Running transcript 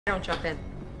Don't jump in.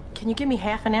 Can you give me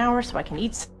half an hour so I can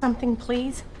eat something,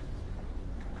 please?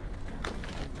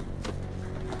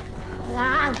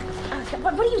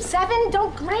 What are you, 7?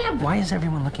 Don't grab. Why is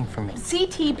everyone looking for me?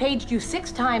 CT paged you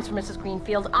 6 times for Mrs.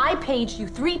 Greenfield. I paged you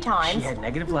 3 times. She had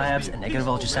negative labs and negative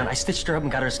ultrasound. I stitched her up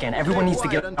and got her a scan. Everyone needs to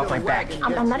get off my back.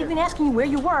 I'm not even asking you where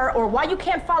you were or why you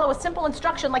can't follow a simple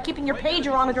instruction like keeping your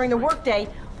pager on during the workday.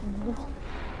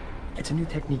 It's a new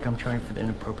technique I'm trying for the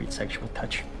inappropriate sexual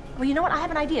touch. Well, you know what? I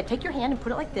have an idea. Take your hand and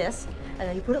put it like this, and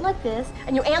then you put it like this,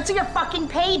 and you answer your fucking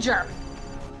pager.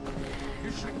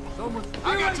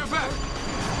 I got your back.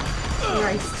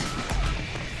 Christ.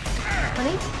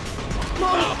 Honey?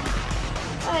 Mommy,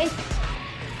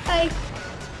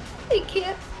 I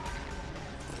can't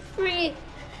breathe.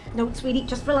 No, sweetie,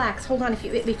 just relax. Hold on.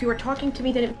 If you were talking to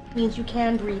me, then it means you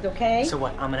can breathe, okay? So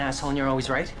what? I'm an asshole and you're always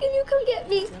right? Can you come get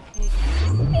me?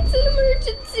 It's an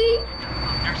emergency.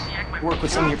 Nursing might work with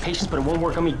some of your patients, but it won't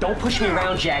work on me. Don't push me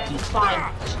around, Jackie.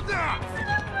 Fine. It's an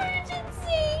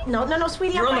emergency. No,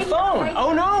 sweetie. You're I'm on the right phone. here.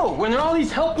 Oh no! When there are all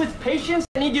these helpless patients,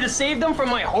 I need you to save them from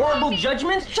my horrible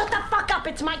judgment. Shut the fuck up.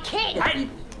 It's my kid.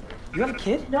 You have a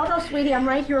kid? No, sweetie. I'm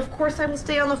right here. Of course I will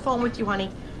stay on the phone with you, honey.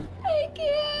 I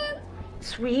can't.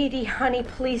 Sweetie, honey,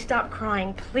 please stop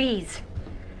crying. Please.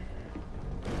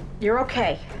 You're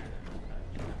okay.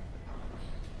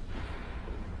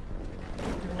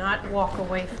 Do not walk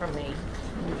away from me.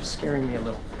 You're scaring me a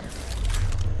little.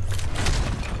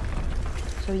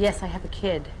 So yes, I have a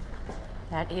kid.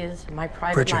 That is my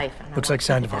private life. Richard, looks like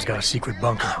Sandoval's got a secret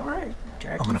bunker. All right,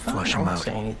 Jackie, I'm gonna flush him I out. won't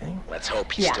say anything. Let's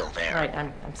hope he's still there. Right.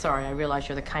 I'm sorry. I realize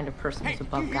you're the kind of person who's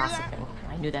above gossiping.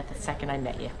 I knew that the second I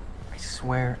met you. I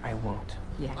swear I won't.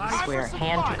 Yeah, you swear.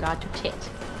 Hand to God to tit.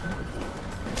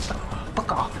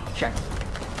 Fuck off, Jackie.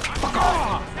 Fuck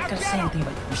off! I'm not gonna say anything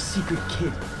about your secret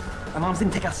kid. My mom's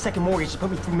didn't take out a second mortgage to put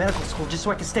me through medical school just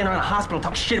so I could stand around a hospital and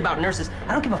talk shit about nurses.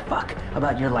 I don't give a fuck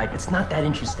about your life. It's not that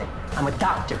interesting. I'm a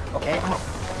doctor, okay? I'm a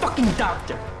fucking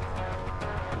doctor.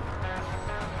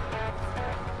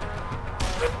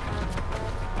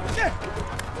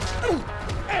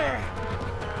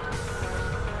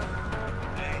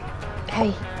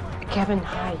 Hey, Kevin,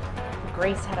 hi.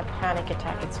 Grace had a panic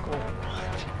attack at school.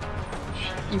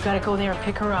 You gotta go there and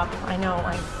pick her up. I know,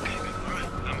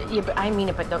 yeah, but I mean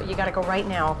it, but no, you gotta go right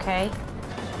now, okay?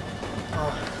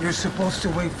 You're supposed to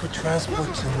wait for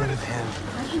transport to move him.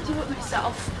 I can do it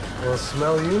myself. Well,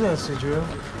 smell you, Nancy Drew.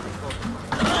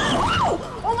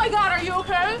 Oh my God, are you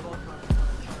okay?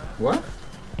 What?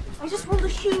 I just rolled a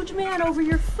huge man over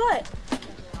your foot.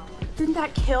 Didn't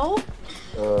that kill?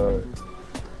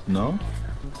 No?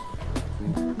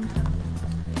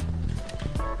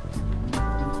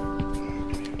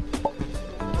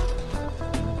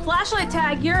 Flashlight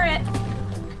tag, you're it.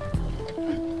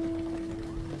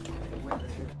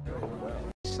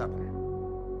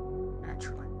 7.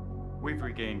 Naturally. We've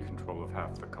regained control of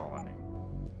half the colony.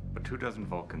 But 24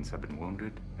 Vulcans have been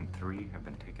wounded and 3 have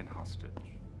been taken hostage.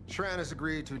 Shran has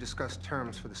agreed to discuss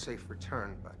terms for the safe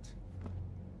return, but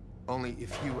only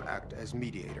if you act as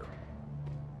mediator.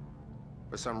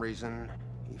 For some reason,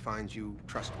 he finds you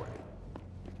trustworthy.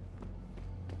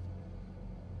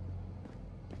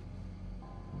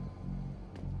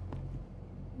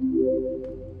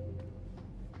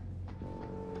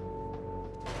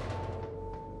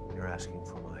 You're asking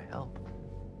for my help.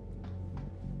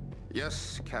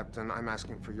 Yes, Captain, I'm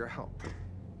asking for your help.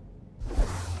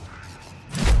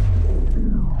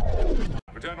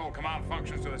 Return all command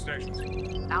functions to the stations.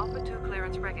 Alpha 2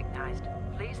 clearance recognized.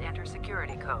 Please enter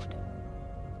security code.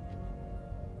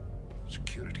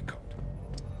 Security code.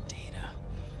 Data.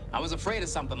 I was afraid of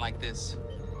something like this.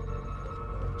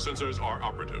 Sensors are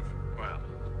operative. Well,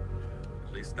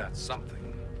 at least that's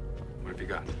something. What have you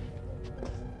got?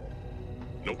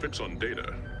 No fix on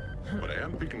data, but I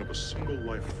am picking up a single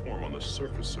life form on the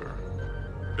surface, sir.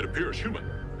 It appears human.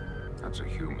 That's a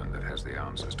human that has the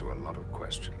answers to a lot of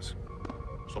questions.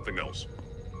 Something else.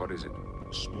 What is it?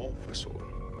 Small vessel.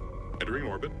 Entering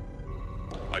orbit.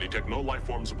 I detect no life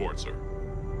forms aboard, sir.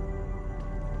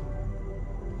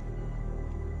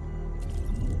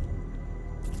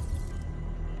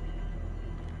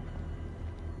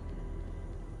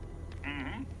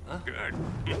 Good.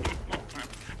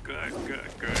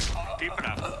 Good.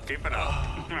 Keep it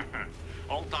up.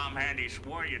 Old Tom Handy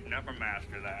swore you'd never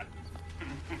master that.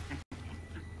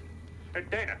 Hey,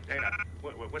 Data,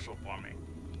 whistle for me.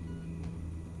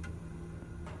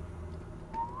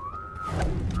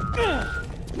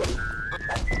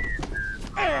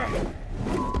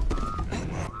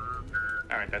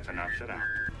 All right, that's enough. Sit down.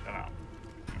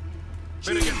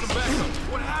 Better get some backup.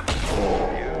 What happened?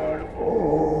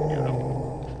 Beautiful.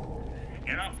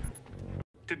 You know,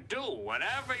 to could do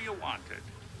whatever you wanted.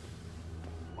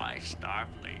 Why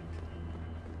Starfleet?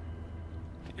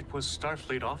 It was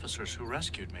Starfleet officers who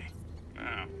rescued me.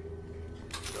 Oh.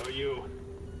 So you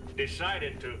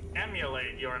decided to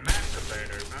emulate your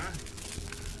emancipators,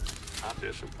 huh? How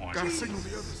disappointing. Gotta signal the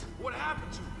others. What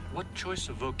happened to you? What choice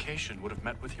of vocation would have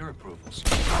met with your approvals?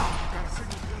 Gotta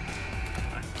signal the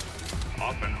others.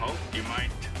 Often hoped you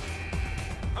might.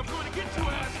 I'm going to get you,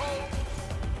 asshole!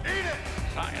 Eat it!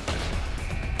 Scientist.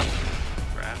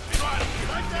 Perhaps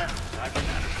Right there!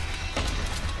 cybernetics.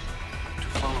 To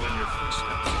follow in your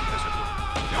footsteps, as it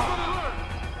You're gonna learn!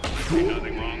 There'd be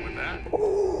nothing wrong with that.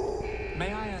 were.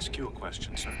 May I ask you a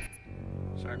question, sir?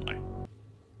 Certainly.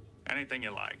 Anything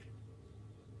you like.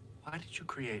 Why did you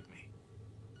create me?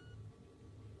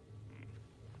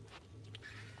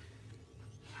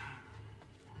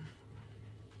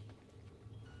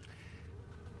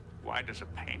 Why does a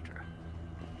painter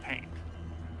paint?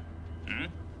 Hmm?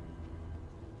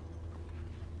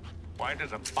 Why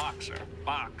does a boxer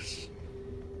box?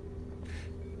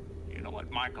 You know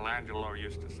what Michelangelo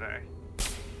used to say?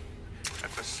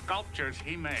 That the sculptures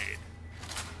he made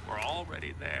were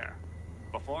already there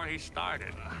before he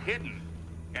started, hidden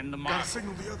in the Gotta marble.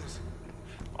 signal the others.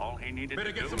 All he needed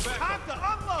Better to get do some was backup. Time to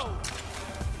unload!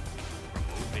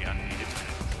 remove the unneeded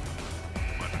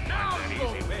things. Wasn't Now quite that go,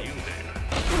 easy with baby. you there.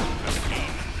 But he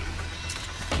needed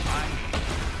to. I need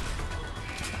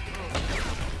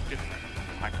different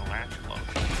Michelangelo.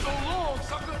 So long,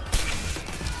 sucker!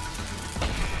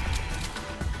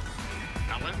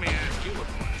 Now let me ask you a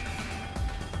question.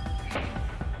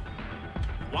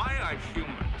 Why are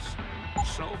humans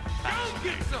so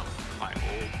fascinated by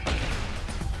old things?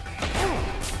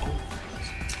 Old things,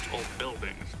 old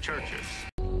buildings, churches.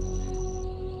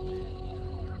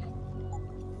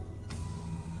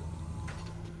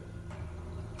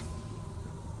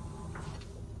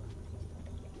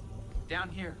 Down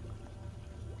here.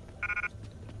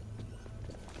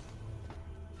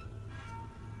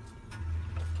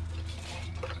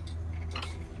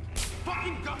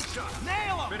 Fucking gunshot!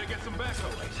 Nail him! Better get some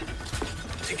backup.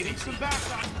 Take it easy. Some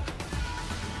backup.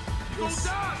 Go This-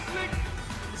 die, Slick!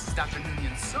 This is Dr.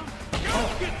 Noonan's son. Go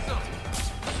get some!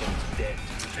 He's dead.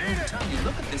 I'm telling you,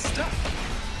 look at this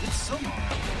stuff. It's sonar.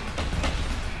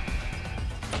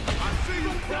 I see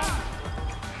you die!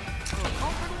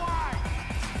 Open wide!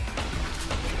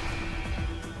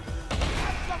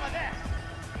 Have some of that!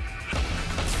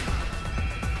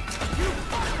 You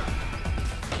fucker!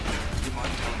 Do you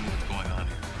mind telling me what's going on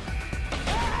here?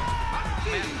 I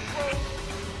see you, bro!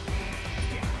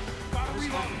 Gotta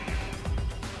reload.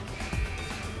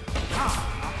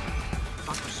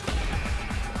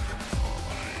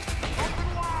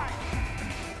 Open wide!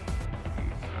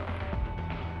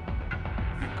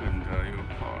 I couldn't tell you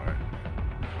apart.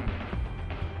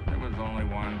 There was only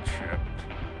one chip.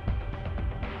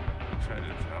 I tried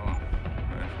to tell him,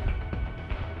 but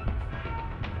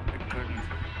I couldn't.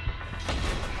 I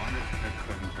wondered if I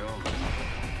couldn't build another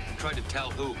one. You tried to tell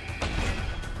who?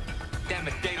 Damn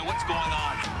it, Data, what's going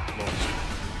on?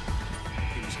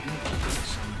 He was inadvertently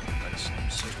summoned by the same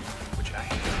signal which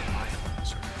activated my own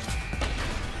circuit.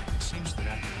 It seems that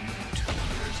after nearly 2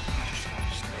 years of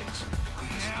catastrophic mistakes,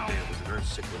 Data was a very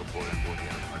sick little boy on board the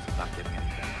Enterprise. It's not getting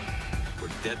any better.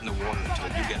 We're dead in the water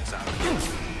until you get us out of here.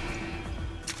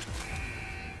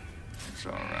 It's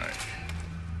all right.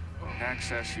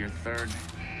 Access your third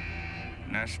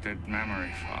nested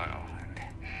memory file and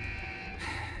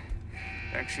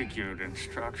execute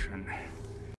instruction.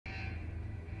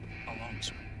 how long,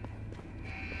 sir?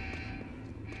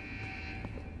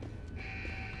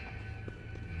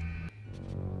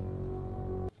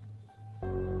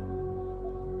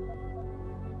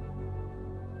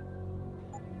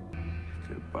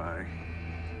 Goodbye.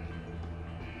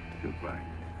 Goodbye.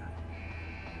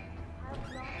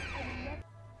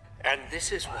 And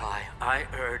this is why I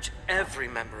urge every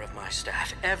member of my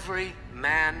staff, every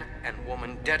man and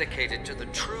woman dedicated to the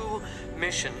true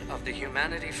mission of the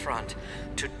Humanity Front,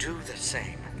 to do the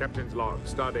same. Captain's log,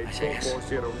 stardate Yes.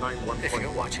 440911. If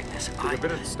you're watching this, We've I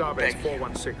been at Starbase beg you,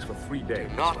 416 for 3 days.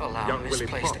 do not allow Young Willie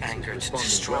misplaced Potts is anger to responding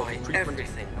destroy well to treatment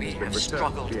everything and we has been have returned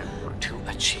struggled to the Enterprise. to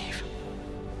achieve.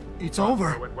 It's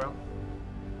over. Went well?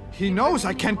 He knows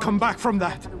I can't come back from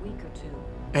that.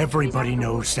 Everybody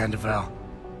knows, Sandoval.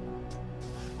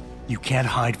 You can't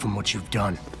hide from what you've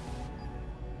done.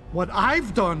 What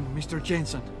I've done, Mr.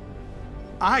 Jensen.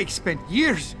 I spent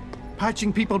years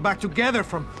patching people back together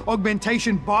from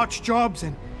augmentation botch jobs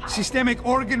and systemic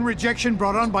organ rejection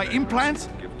brought on by implants.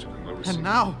 And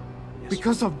now,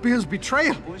 because of Bill's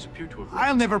betrayal,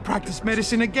 I'll never practice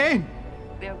medicine again.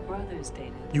 They're brothers,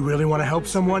 Data. You really want to help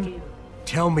someone?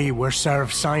 Tell me where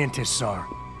Sarif's scientists are.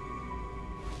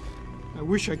 I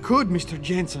wish I could, Mr.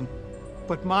 Jensen.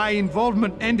 But my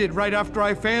involvement ended right after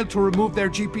I failed to remove their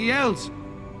GPLs.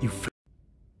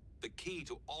 The key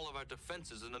to all of our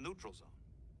defenses in the neutral zone.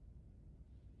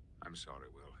 I'm sorry,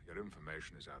 Will. Your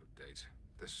information is out of date.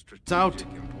 The It's out.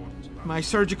 strategic importance of our... My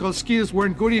surgical skills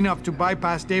weren't good enough to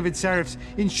bypass David Sarif's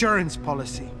insurance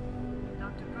policy.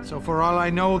 So for all I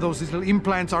know, those little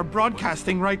implants are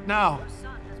broadcasting right now.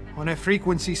 On a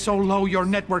frequency so low your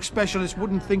network specialist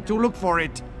wouldn't think to look for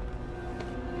it.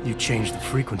 You changed the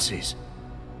frequencies.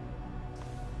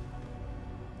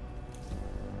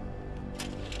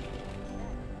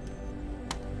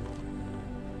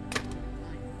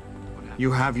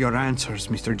 You have your answers,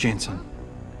 Mr. Jensen.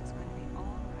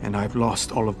 And I've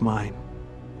lost all of mine.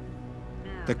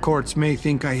 The courts may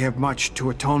think I have much to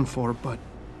atone for, but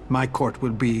my court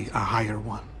will be a higher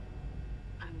one.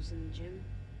 I was in the gym,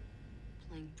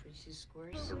 playing Parisi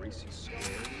Squares.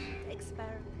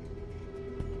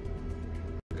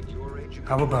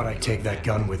 How about I take that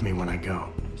gun with me when I go?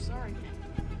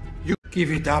 You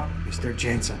give it up, Mr.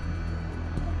 Jensen.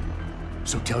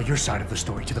 So tell your side of the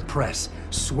story to the press.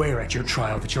 Swear at your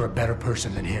trial that you're a better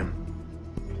person than him.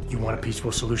 You want a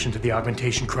peaceful solution to the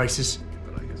augmentation crisis?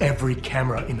 Every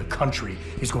camera in the country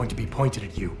is going to be pointed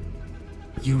at you.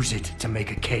 Use it to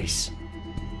make a case.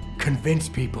 Convince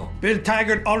people. Bill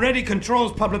Taggart already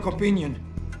controls public opinion.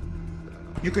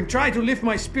 You can try to lift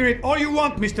my spirit all you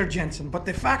want, Mr. Jensen, but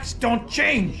the facts don't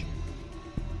change.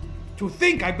 To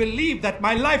think I believed that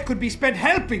my life could be spent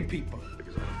helping people.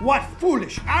 What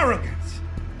foolish arrogance!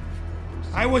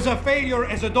 I was a failure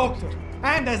as a doctor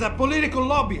and as a political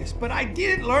lobbyist, but I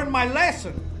didn't learn my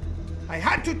lesson. I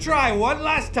had to try one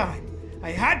last time.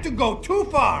 I had to go too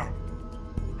far.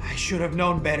 I should have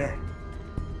known better.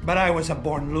 But I was a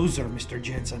born loser, Mr.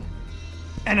 Jensen.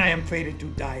 And I am fated to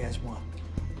die as one.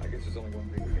 I guess there's only one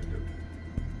thing we can do.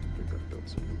 We've got to build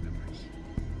some new memories.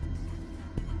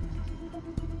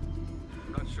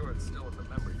 I'm not sure it's still in the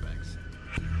memory banks,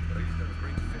 but I used to have a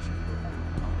great fishing program.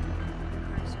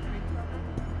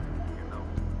 You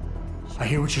know. I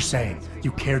hear what you're saying.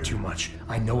 You care too much.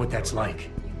 I know what that's like.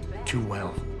 Too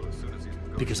well.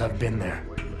 Because I've been there.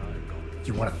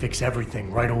 You want to fix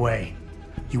everything right away.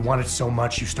 You want it so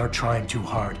much you start trying too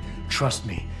hard. Trust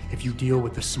me, if you deal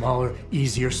with the smaller,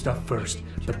 easier stuff first,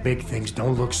 the big things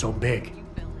don't look so big.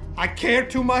 I care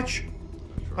too much?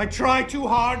 I try too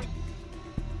hard?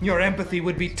 Your empathy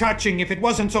would be touching if it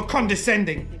wasn't so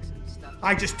condescending.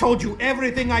 I just told you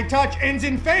everything I touch ends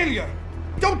in failure.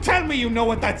 Don't tell me you know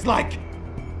what that's like.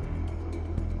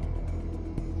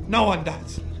 No one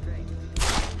does.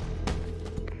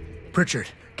 Pritchard,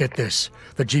 get this.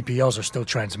 The GPLs are still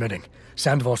transmitting.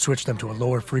 Sandoval switched them to a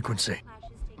lower frequency.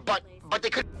 But they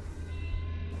could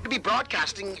be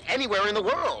broadcasting anywhere in the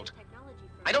world.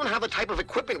 I don't have the type of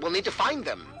equipment we'll need to find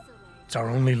them. It's our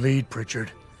only lead,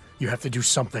 Pritchard. You have to do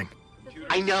something.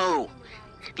 I know.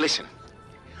 Listen,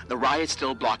 the riot's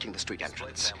still blocking the street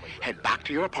entrance. Head back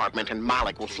to your apartment and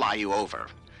Malik will fly you over.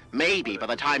 Maybe by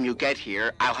the time you get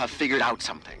here, I'll have figured out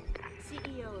something.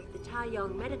 CEO of the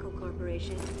Taiyong Medical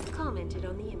Corporation commented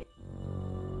on the image.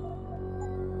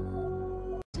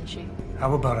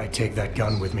 How about I take that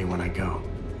gun with me when I go?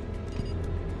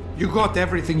 You got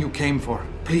everything you came for.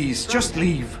 Please, just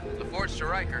leave. The forge to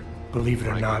Riker. Believe it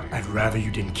or not, I'd rather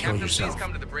you didn't kill Captain, yourself. please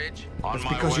come to the bridge. It's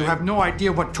because you have no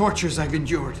idea what tortures I've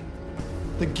endured.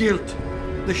 The guilt,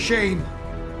 the shame.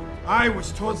 I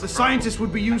was told the scientists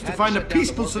would be used to find a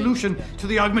peaceful solution to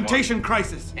the augmentation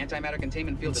crisis. Antimatter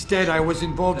containment field. Instead, I was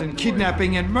involved in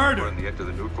kidnapping and murder. We're in the edge of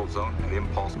the neutral zone, and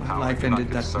impulse My power life cannot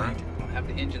ended that discern. night. Have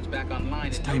the engines back online.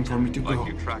 It's time for me to go.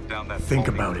 Like you tracked down that Think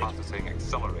faulty about it. processing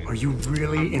accelerator. Are you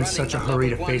really in such a hurry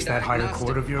to face that higher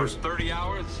court of yours? 30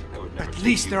 hours? At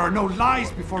least there are no lies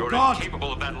before God.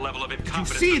 Capable of that level of Did you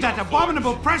incompetence. see that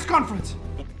abominable press conference?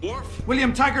 Worf?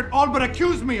 William Taggart all but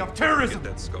accused me of terrorism.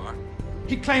 That scar.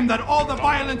 He claimed that all the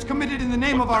violence committed in the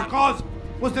name of our cause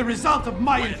was the result of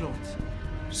my influence.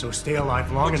 So stay alive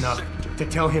long enough to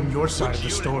tell him your side of the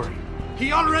story.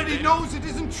 He already knows it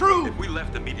isn't true. If we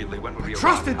left immediately when we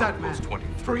Trusted that man.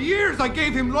 For years I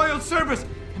gave him loyal service,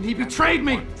 and he betrayed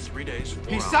me. 3 days, 4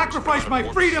 He hours, sacrificed my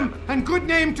warp freedom 7. and good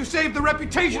name to save the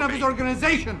reputation of his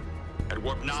organization. At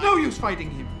warp 9. It's no use fighting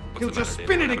him. He'll What's the just matter,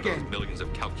 spin it David? again. Millions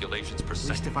of calculations per At least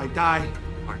second. if I die,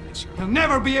 Pardon me, sir. he'll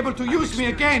never be able to use me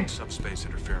again. Subspace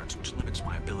interference, which limits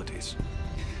my abilities.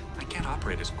 I can't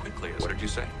operate as quickly as. What did you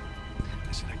say?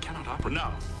 I said I cannot operate.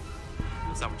 No.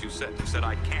 Is that what you said? You said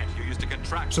I can't. You used a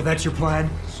contract. So that's your plan?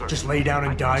 Sir, Just lay down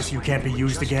and die so you can't be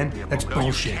used again? That's No,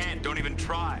 bullshit. you can't. Don't even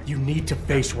try. You need to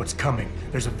face what's coming.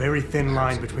 There's a very thin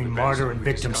line between martyr and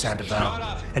victim,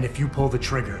 Sandoval. And if you pull the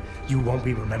trigger, you won't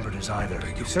be remembered as either.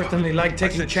 You certainly like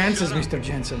taking chances, Mr.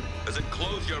 Jensen.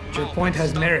 Your point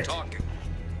has merit.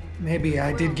 Maybe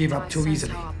I did give up too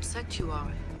easily. How upset you are.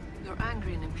 You're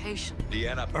angry and impatient.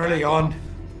 Early on,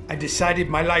 I decided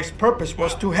my life's purpose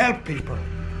was to help people.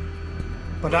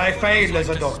 But I failed as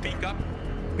a doctor.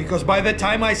 Because by the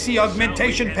time I see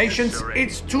augmentation patients,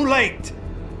 it's too late.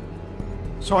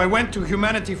 So I went to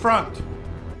Humanity Front.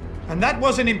 And that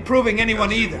wasn't improving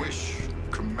anyone either.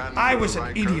 I was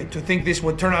an idiot to think this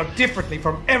would turn out differently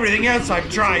from everything else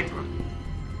I've tried.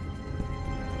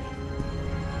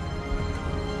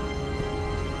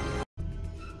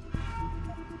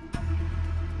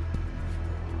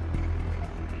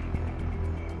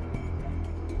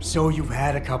 So you've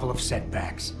had a couple of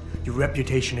setbacks. Your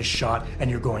reputation is shot and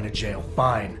you're going to jail.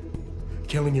 Fine.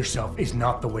 Killing yourself is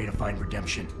not the way to find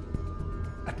redemption.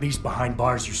 At least behind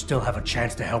bars, you still have a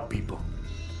chance to help people.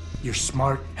 You're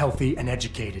smart, healthy, and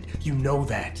educated. You know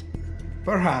that.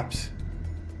 Perhaps.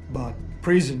 But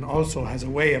prison also has a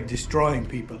way of destroying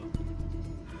people.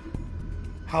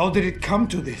 How did it come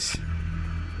to this?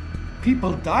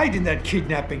 People died in that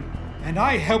kidnapping, and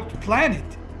I helped plan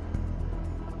it.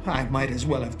 I might as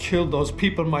well have killed those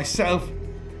people myself.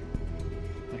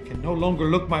 I can no longer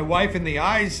look my wife in the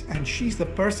eyes, and she's the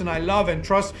person I love and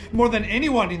trust more than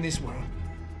anyone in this world.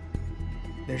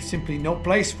 There's simply no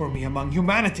place for me among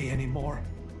humanity anymore.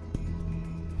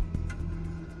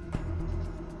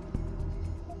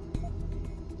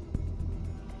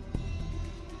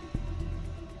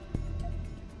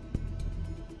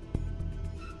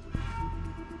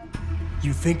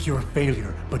 You think you're a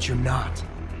failure, but you're not.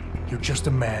 You're just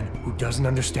a man who doesn't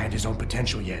understand his own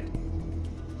potential yet.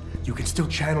 You can still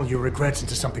channel your regrets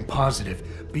into something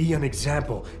positive. Be an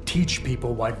example. Teach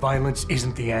people why violence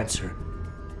isn't the answer.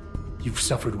 You've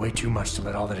suffered way too much to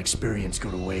let all that experience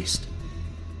go to waste.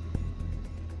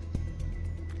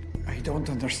 I don't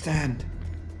understand.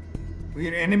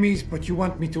 We're enemies, but you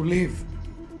want me to live.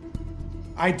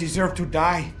 I deserve to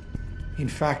die. In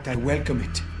fact, I welcome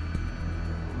it.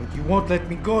 But you won't let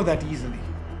me go that easily.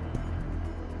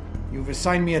 You've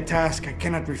assigned me a task I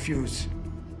cannot refuse.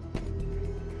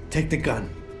 Take the gun.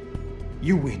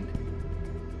 You win.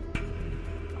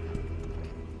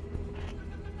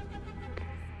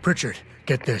 Pritchard,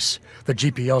 get this. The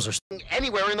GPLs are...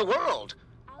 Anywhere in the world.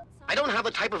 I don't have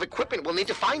the type of equipment we'll need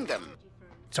to find them.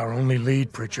 It's our only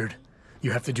lead, Pritchard.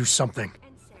 You have to do something.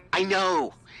 I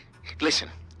know. Listen.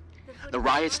 The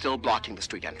riot's still blocking the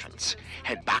street entrance.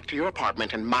 Head back to your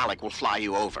apartment and Malik will fly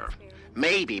you over.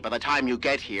 Maybe by the time you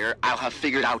get here, I'll have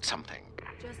figured out something.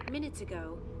 Just minutes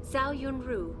ago, Zhao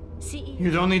Yunru, CEO...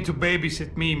 You don't need to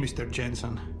babysit me, Mr.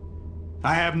 Jensen.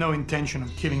 I have no intention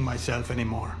of killing myself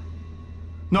anymore.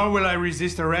 Nor will I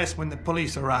resist arrest when the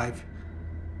police arrive.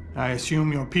 I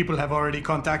assume your people have already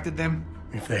contacted them?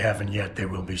 If they haven't yet, they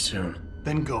will be soon.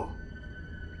 Then go.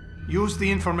 Use the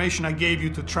information I gave you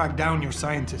to track down your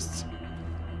scientists.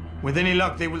 With any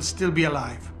luck, they will still be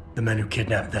alive. The men who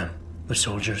kidnapped them, the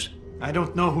soldiers? I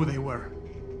don't know who they were.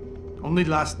 Only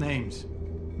last names.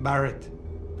 Barrett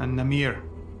and Namir.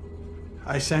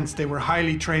 I sensed they were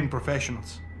highly trained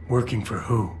professionals. Working for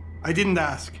who? I didn't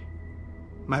ask.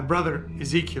 My brother,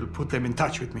 Ezekiel, put them in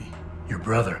touch with me. Your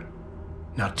brother?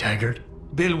 Not Taggart?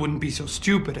 Bill wouldn't be so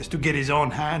stupid as to get his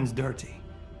own hands dirty.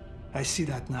 I see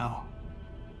that now.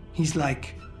 He's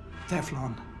like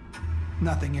Teflon.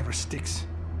 Nothing ever sticks.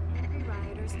 Angry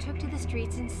rioters took to the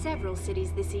streets in several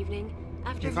cities this evening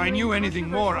after if I knew anything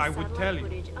more, I would tell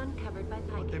you.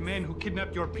 But the men who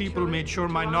kidnapped your people made sure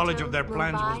my knowledge of their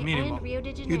plans was minimal.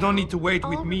 You don't need to wait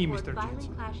with me, Mr.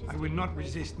 Jensen. I will not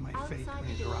resist my fate when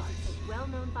it arrives.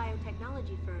 Well-known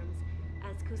biotechnology firms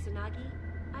as Kusanagi,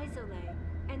 Isole,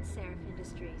 and Seraph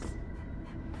Industries.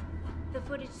 The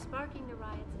footage sparking the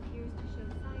riots appears to show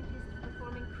scientists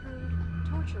performing crude,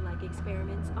 torture-like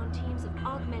experiments on teams of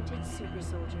augmented super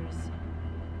soldiers.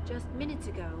 Just minutes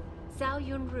ago, Zhao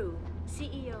Yunru,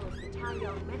 CEO of the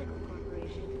Taiyong Medical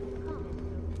Corporation,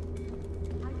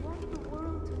 commented, "I want the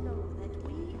world to know that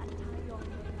we at Taiyong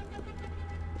Medical..."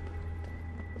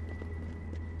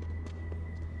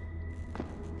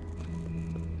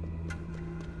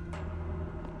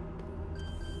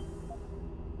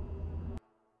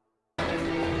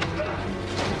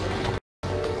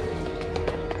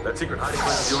 That secret hiding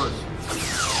place is yours.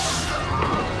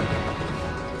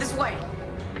 This way.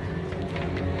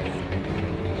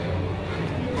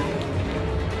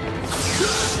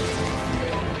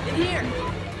 In here.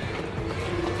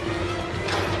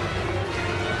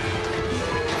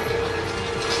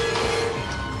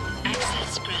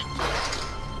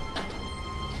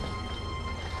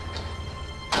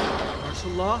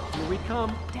 Uh-huh, here we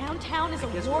come. Downtown is a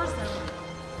war zone.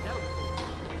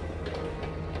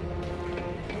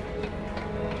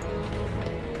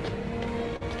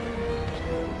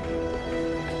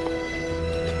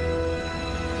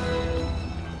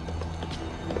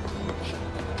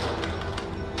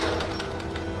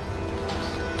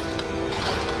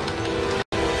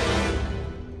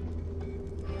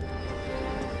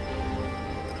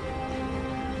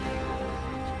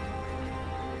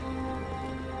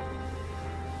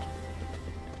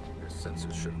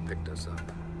 Sensors should have picked us up.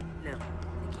 No,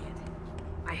 they can't.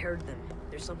 I heard them.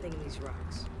 There's something in these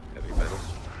rocks. Heavy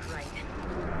metals? Right.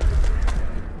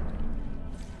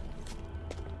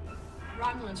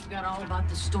 Romulans forgot all about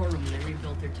the storeroom when they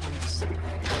rebuilt their tunnels.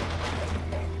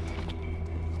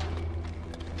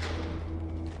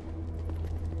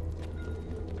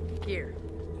 Here,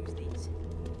 use these.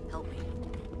 Help me.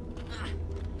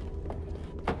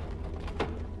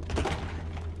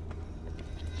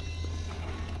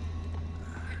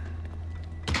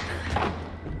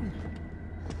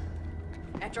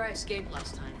 After I escaped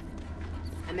last time,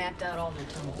 I mapped out all their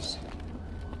tunnels.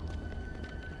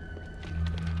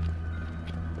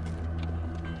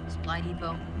 Supply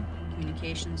depot,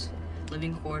 communications,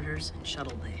 living quarters, and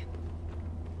shuttle bay.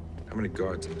 How many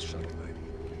guards in the shuttle bay?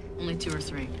 Only 2 or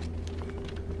 3.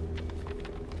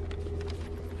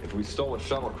 If we stole a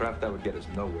shuttlecraft, that would get us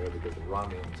nowhere because the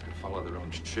Romulans could follow their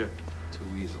own ship too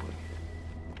easily.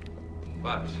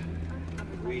 But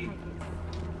if we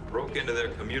broke into their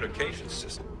communication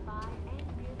system,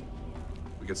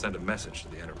 we could send a message to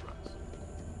the Enterprise.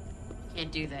 Can't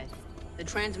do that. The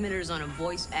transmitter is on a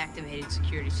voice-activated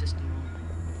security system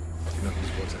only. You know whose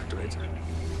voice activates it?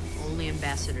 Only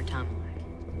Ambassador Tomalak.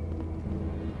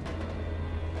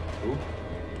 Who?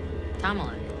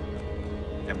 Tomalak.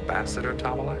 Ambassador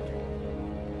Tomalak?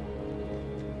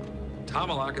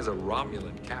 Tomalak is a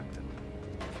Romulan captain.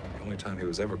 The only time he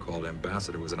was ever called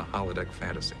ambassador was in a holodeck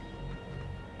fantasy.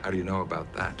 How do you know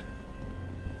about that?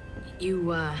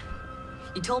 You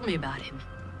told me about him.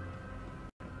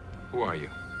 Who are you?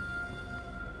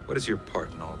 What is your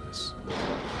part in all this?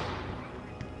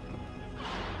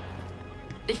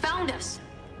 They found us!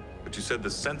 But you said the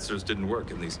sensors didn't work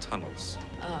in these tunnels.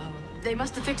 They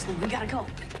must have fixed them. We gotta go.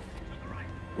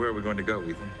 Where are we going to go,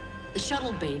 Ethan? The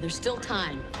shuttle bay. There's still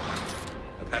time.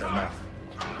 I've had enough.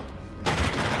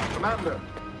 Commander,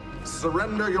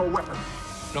 surrender your weapon.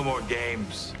 No more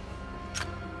games.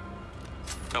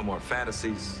 No more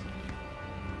fantasies.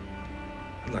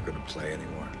 I'm not going to play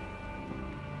anymore.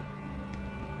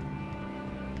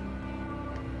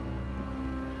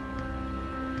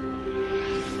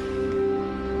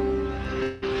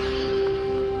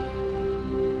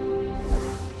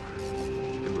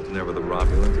 It was never the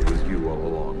Romulans, it was you all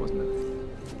along, wasn't it?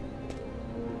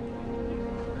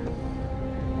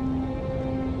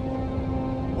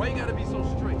 Why you gotta be so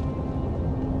strict?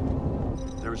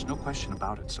 There is no question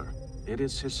about it, sir. It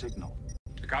is his signal.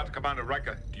 Picard, Commander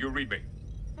Riker, do you read me?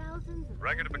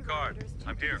 Riker to Picard.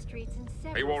 I'm here.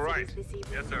 Are you all right?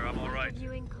 Yes, sir, I'm all right.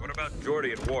 What about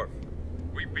Geordi and Worf?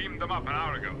 We beamed them up an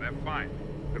hour ago. They're fine.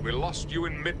 But we lost you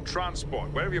in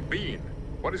mid-transport. Where have you been?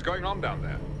 What is going on down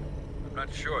there? I'm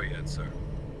not sure yet, sir.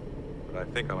 But I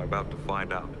think I'm about to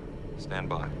find out. Stand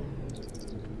by.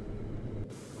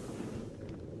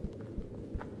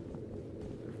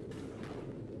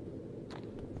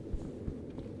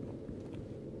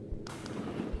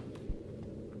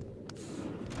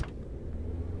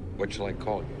 What shall I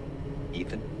call you?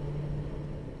 Ethan?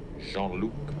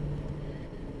 Jean-Luc?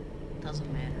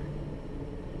 Doesn't matter.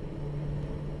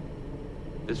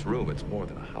 This room, it's more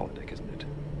than a holodeck, isn't it?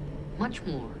 Much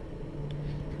more.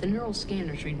 The neural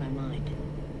scanners read my mind.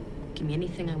 Give me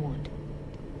anything I want.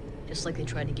 Just like they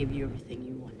tried to give you everything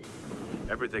you wanted.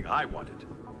 Everything I wanted.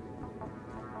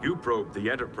 You probed the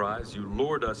Enterprise. You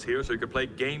lured us here so you could play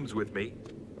games with me.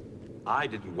 I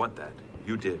didn't want that.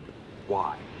 You did.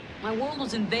 Why? My world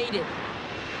was invaded.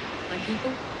 My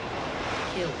people,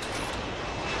 killed.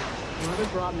 Mother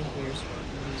brought me here so I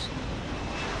could reason.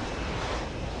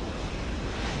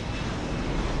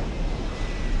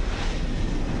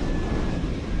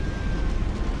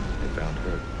 They found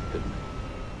her, didn't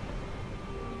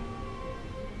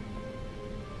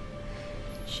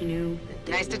they? She knew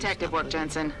that Nice detective work,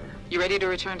 Jensen. You ready to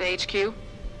return to HQ?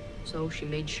 So she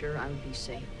made sure I would be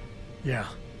safe. Yeah.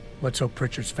 Let's hope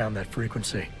Pritchard's found that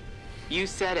frequency. You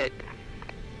said it.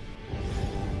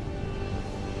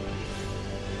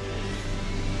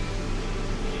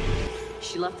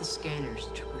 She left the scanners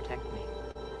to protect me.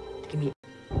 To give me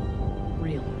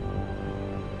real.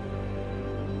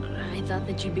 I thought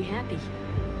that you'd be happy.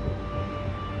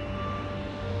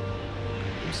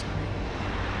 I'm sorry.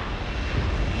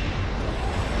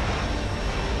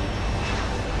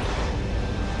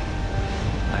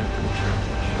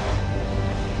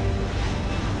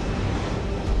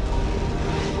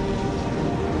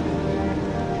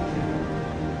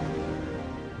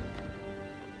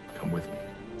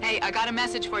 I got a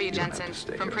message for you, Jensen.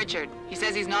 From Pritchard. He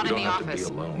says he's not in the office.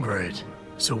 Great.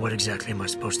 So what exactly am I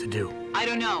supposed to do? I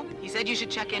don't know. He said you should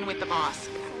check in with the boss.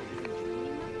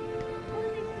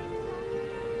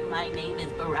 My name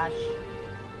is Barash.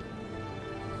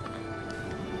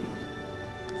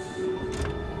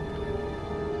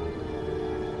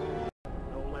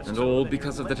 And all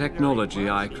because of the technology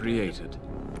I created.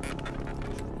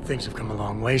 Things have come a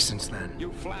long way since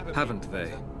then. Haven't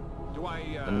they?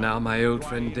 And now my old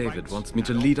friend David wants me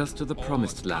to lead us to the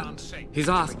Promised Land. He's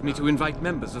asked me to invite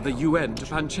members of the UN to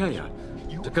Panchaea,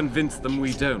 to convince them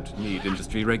we don't need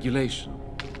industry regulation.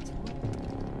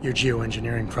 Your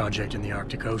geoengineering project in the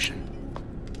Arctic Ocean.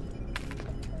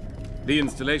 The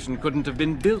installation couldn't have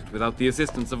been built without the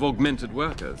assistance of augmented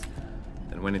workers.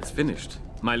 And when it's finished,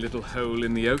 my little hole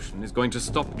in the ocean is going to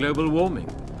stop global warming.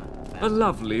 A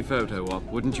lovely photo op,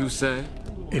 wouldn't you say?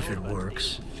 If it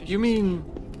works. You mean,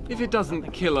 if it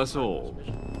doesn't kill us all?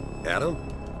 Adam?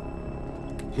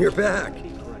 You're back.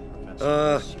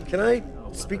 Can I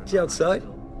speak to you outside?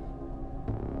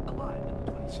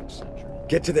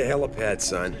 Get to the helipad,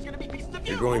 son.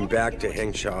 You're going back to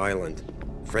Hengsha Island.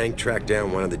 Frank tracked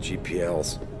down one of the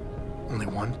GPLs. Only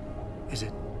one? Is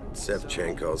it?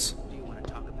 Sevchenko's.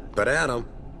 But Adam,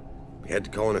 we had to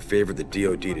call in a favor of the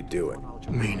DOD to do it.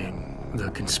 Meaning, the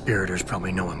conspirators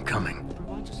probably know I'm coming. It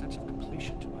provides a sense of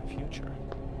completion to my future.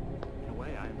 In a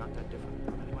way, I am not that different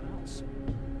from anyone else.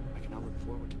 I can now look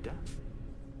forward to death.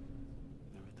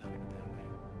 Never thought of it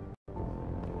that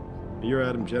way. You're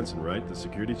Adam Jensen, right? The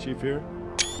security chief here?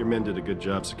 Your men did a good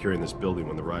job securing this building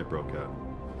when the riot broke out.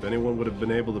 If anyone would have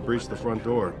been able to breach the front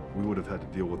door, we would have had to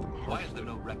deal with them harshly.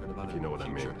 If you know what I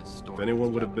mean. If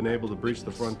anyone would have been able to breach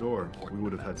the front door, we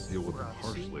would have had to deal with them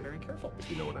harshly. Very careful. If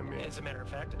you know what I mean. As a matter of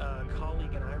fact, a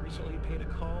colleague and I recently paid a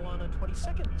call on a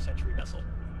 22nd century vessel.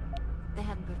 They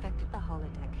haven't perfected the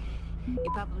holodeck.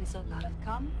 You probably saw a lot of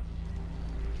come.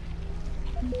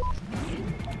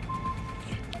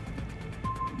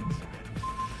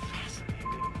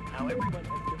 How everyone has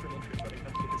different interests when it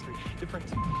comes to history, different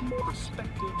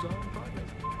perspectives on progress.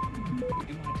 Would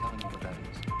you mind telling me what that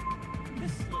is?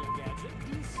 This little gadget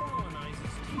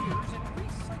desalinizes tears and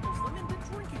recycles them into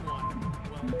drinking water.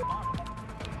 Well, bottom.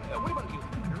 What about you,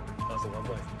 Peter? How's the love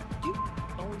life? Do you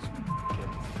always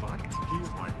get fucked? He's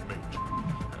my mate.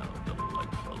 How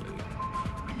delightfully.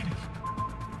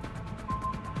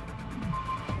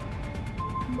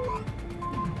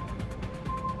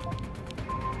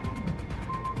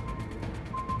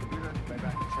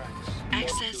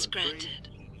 Access granted.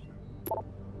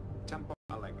 Tempo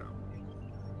Allegro.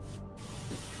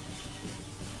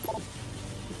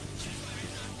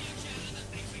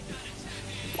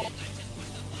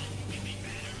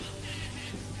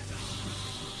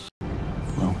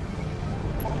 Well,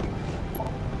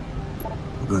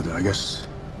 good. I guess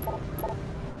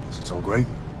it's all great.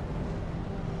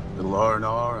 Little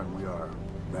R&R, and we are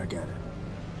back at it.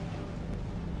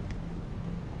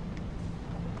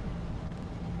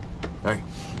 Hey.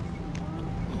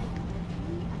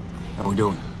 How we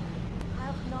doing?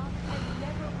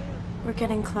 We're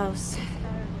getting close.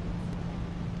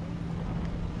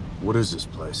 What is this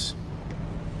place?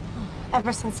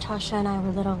 Ever since Tasha and I were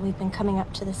little, we've been coming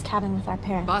up to this cabin with our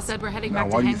parents. Boss said we're heading Now,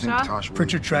 back why to do you think Hengsha. Tasha...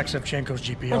 Pritchard tracks Sevchenko's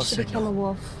GPL When she became a signal.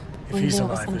 wolf, If we he's knew it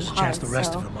was alive, gonna there's a be chance hard, the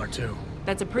rest so of them are too.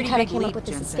 That's a we pretty kind of big came leap, up with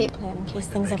this Jensen. escape plan in case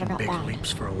things ever got Big bad.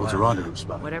 leaps for a What's the while. rendezvous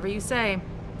spot? Whatever you say.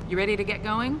 You ready to get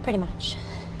going? Pretty much.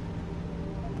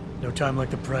 No time like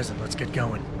the present. Let's get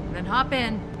going. Then hop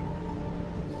in.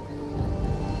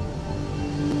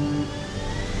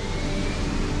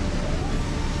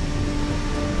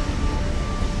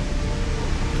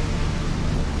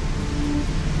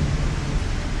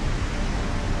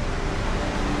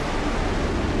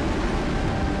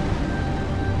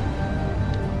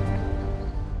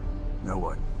 Now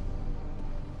what?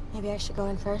 Maybe I should go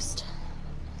in first.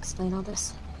 Explain all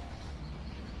this.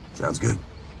 Sounds good.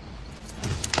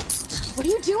 What are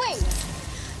you doing?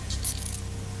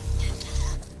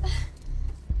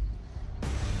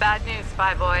 Bad news,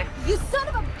 Spy Boy. You son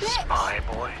of a bitch! Spy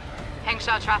boy?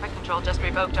 Hengsha Traffic Control just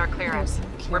revoked our clearance.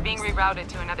 We're being rerouted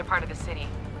to another part of the city.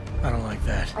 I don't like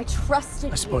that. I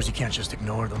trusted I suppose you can't just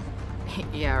ignore them.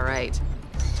 Yeah, right.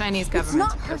 Chinese It's government.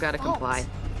 not her They've got to fault. comply.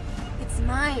 It's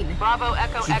mine. Bravo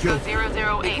Echo She Echo killed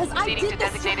 008. Because I Proceeding did to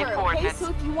this designated to her, okay? coordinates. So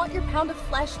if you want your pound of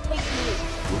flesh, take me.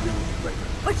 We'll be with you later.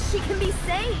 But she can be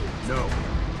saved. No.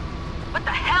 What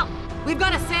the hell? We've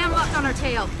got a Sam locked on our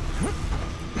tail.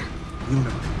 You'll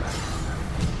never come back.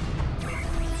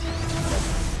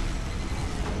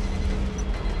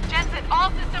 Jensen,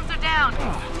 all systems are down.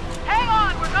 Hang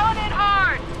on, we're going in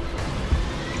hard.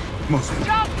 Mostly.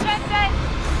 Jump, Jensen!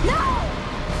 No!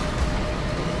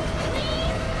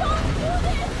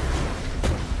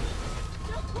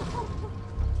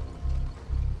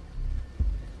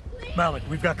 Malik,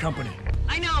 we've got company.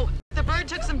 I know. The bird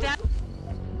took some damage.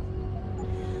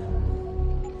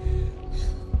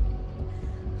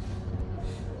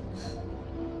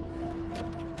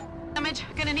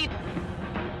 Gonna need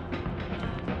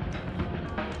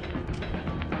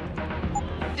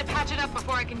to patch it up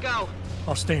before I can go.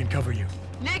 I'll stay and cover you.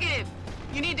 Negative.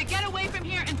 You need to get away from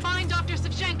here and find Dr.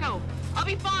 Savchenko. I'll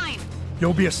be fine.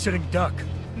 You'll be a sitting duck.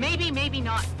 Maybe, maybe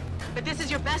not. But this is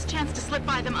your best chance to slip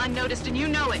by them unnoticed, and you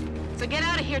know it. So get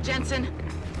out of here, Jensen.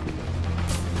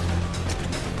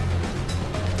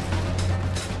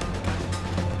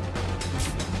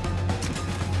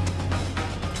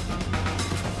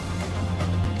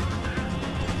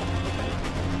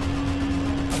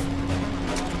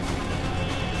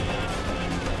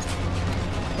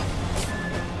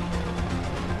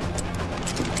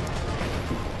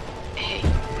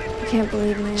 I can't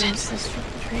believe my own sister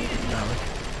betrayed me. Malik?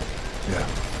 Yeah.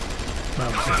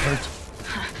 Malik's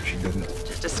hurt. She didn't.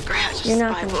 Just a scratch, You're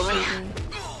not spy gonna boy. shoot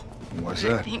me. Why's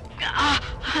that?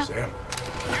 Sam?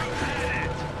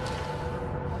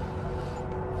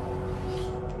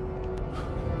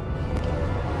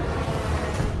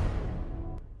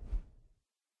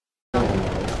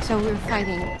 So we were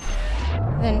fighting.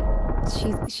 Then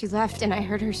she left and I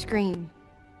heard her scream.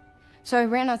 So I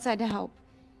ran outside to help.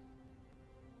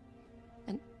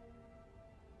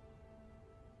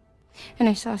 And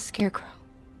I saw a scarecrow.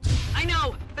 I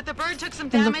know, but the bird took some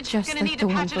It looked damage. just Gonna like need the to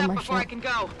one patch it from up our before I shop. can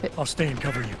go. I'll stay and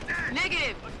cover you.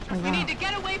 Negative. Oh, You wow. need to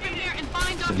get away from here and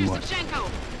find Dr. Then what? Savchenko.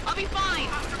 I'll be fine.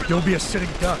 You'll be a sitting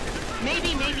duck.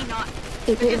 Maybe, maybe not. It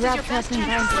But this is your wrapped best up in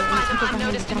chance to slip by blanket and them people behind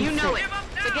unnoticed, the and you know dumpster.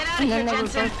 it. So get out of And here, then they were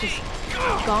Jensen. both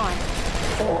just gone.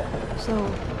 So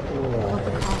all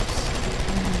the cops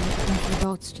and the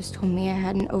adults just told me I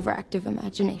had an overactive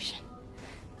imagination.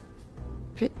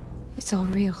 But it's all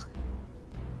real.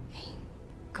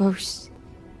 Ghosts,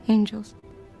 angels.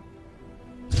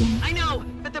 I know,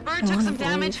 but the bird I took wanna some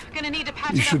damage. believe. Gonna need to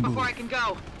patch You it up should before I believe. can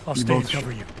go. I'll You stay and both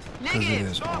cover should. you. Negative.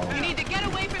 is all You need to get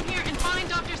away from here and find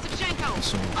Dr. Savchenko.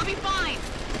 So- I'll be fine.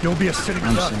 You'll be a sitting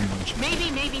I'm duck. saying what you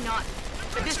Maybe, maybe not.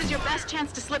 But this is your best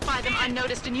chance to slip by them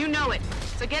unnoticed, and you know it.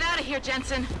 So get out of here,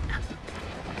 Jensen.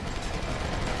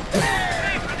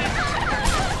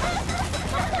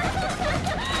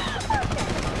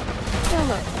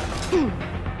 Hello.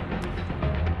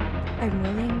 I'm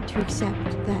willing to accept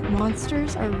that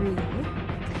monsters are real.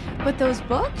 But those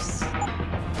books?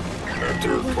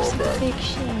 Books of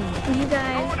fiction. You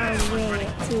guys are way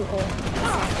too old.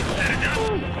 Oh,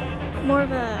 yeah. More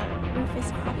of a Rufus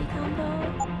Hobby combo.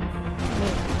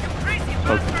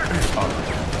 Okay, all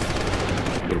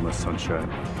right. Little Miss Sunshine.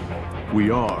 We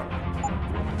are.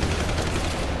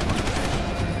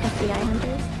 FBI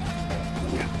hunters.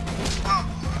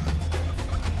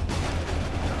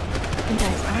 You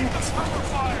guys aren't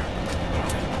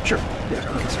spies. Sure.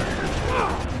 Yeah, we can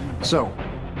start. So,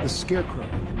 the Scarecrow,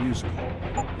 the musical,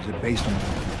 is it based on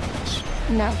anything else?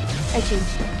 No, I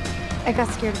changed it. I got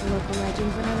scared of a local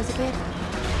legend when I was a kid.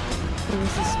 There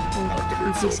was this old,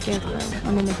 creepy scarecrow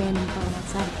on an abandoned farm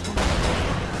outside of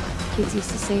town. Kids used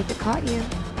to say if it caught you,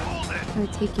 it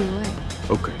would take you away.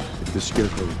 Okay, if the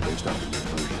Scarecrow is based off of your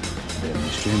version, then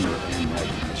Miss Chandler and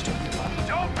Maggie must have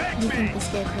lied. You think the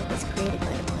scarecrow was created by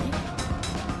the plant?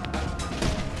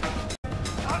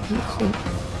 You think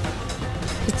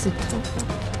it's a tulpa?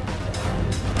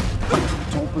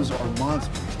 Tulpas are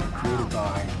monsters created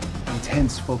by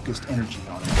intense, focused energy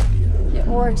on an idea.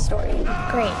 Org story.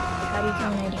 Great. How do you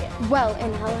kill an idea? Well,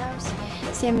 in Hell House,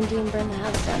 Sam and Dean burned the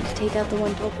house down to take out the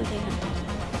one tulpa they had.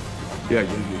 Yeah,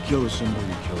 you kill a symbol,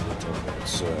 you kill the Tulpa.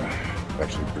 It's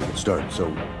actually a pretty good start. So,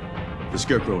 the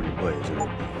Scarecrow in your play is a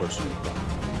personal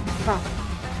problem.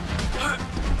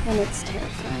 And it's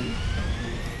terrifying.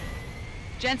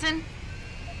 Jensen,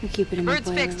 We keep it in bird's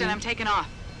the fixed and I'm taking off.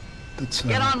 That's,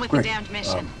 Get on with great. the damned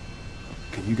mission.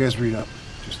 Can you guys read up?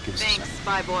 Just give us a Thanks, second.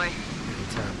 spy boy.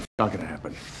 Not gonna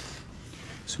happen.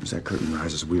 As soon as that curtain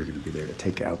rises, we're gonna be there to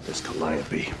take out this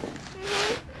Calliope.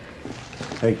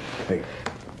 Hey.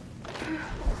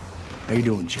 How you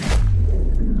doing, champ?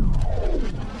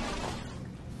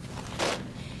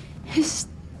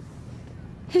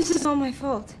 This is all my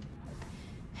fault.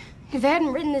 If I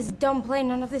hadn't written this dumb play,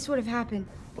 none of this would have happened.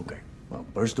 Okay. Well,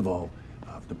 first of all,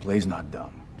 the play's not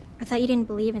done. I thought you didn't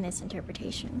believe in this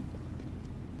interpretation.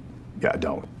 Yeah, I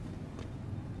don't.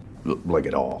 Like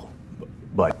at all.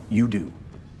 But you do,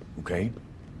 okay?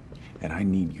 And I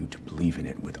need you to believe in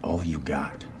it with all you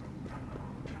got.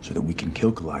 So that we can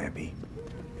kill Calliope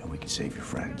and we can save your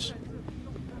friends.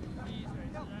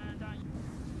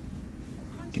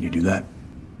 Can you do that?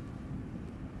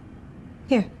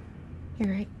 Here, you're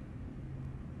right.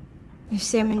 If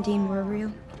Sam and Dean were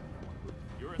real,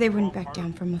 they wouldn't back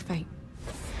down from a fight.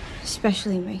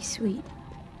 Especially my sweet,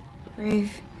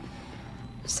 brave,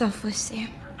 selfless Sam.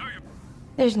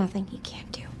 There's nothing he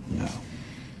can't do. No.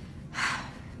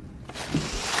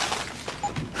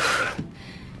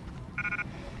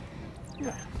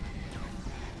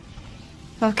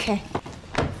 Okay.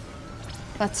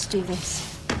 Let's do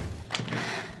this.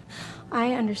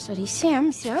 I understudy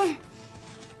Sam, so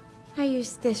I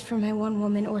used this for my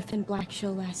one-woman orphan black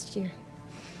show last year.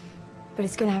 But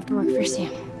it's gonna have to work for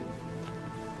Sam.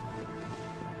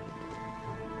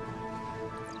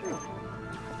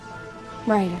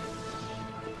 Writer.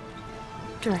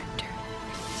 Director.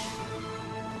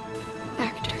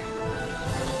 Actor.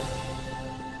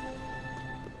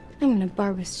 I'm gonna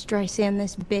Barbra Streisand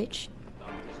this bitch.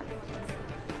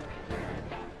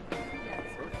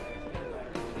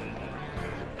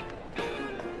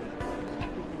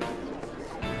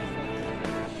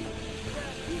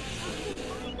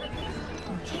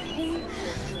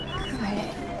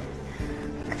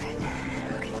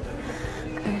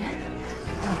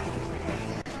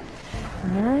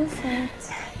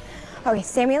 Perfect. Okay,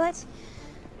 Samulet.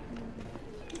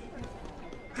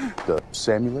 The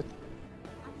Samulet?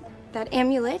 That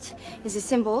amulet is a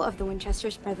symbol of the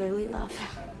Winchesters' brotherly love.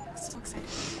 So excited.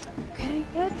 Okay,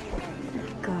 good.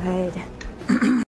 Good.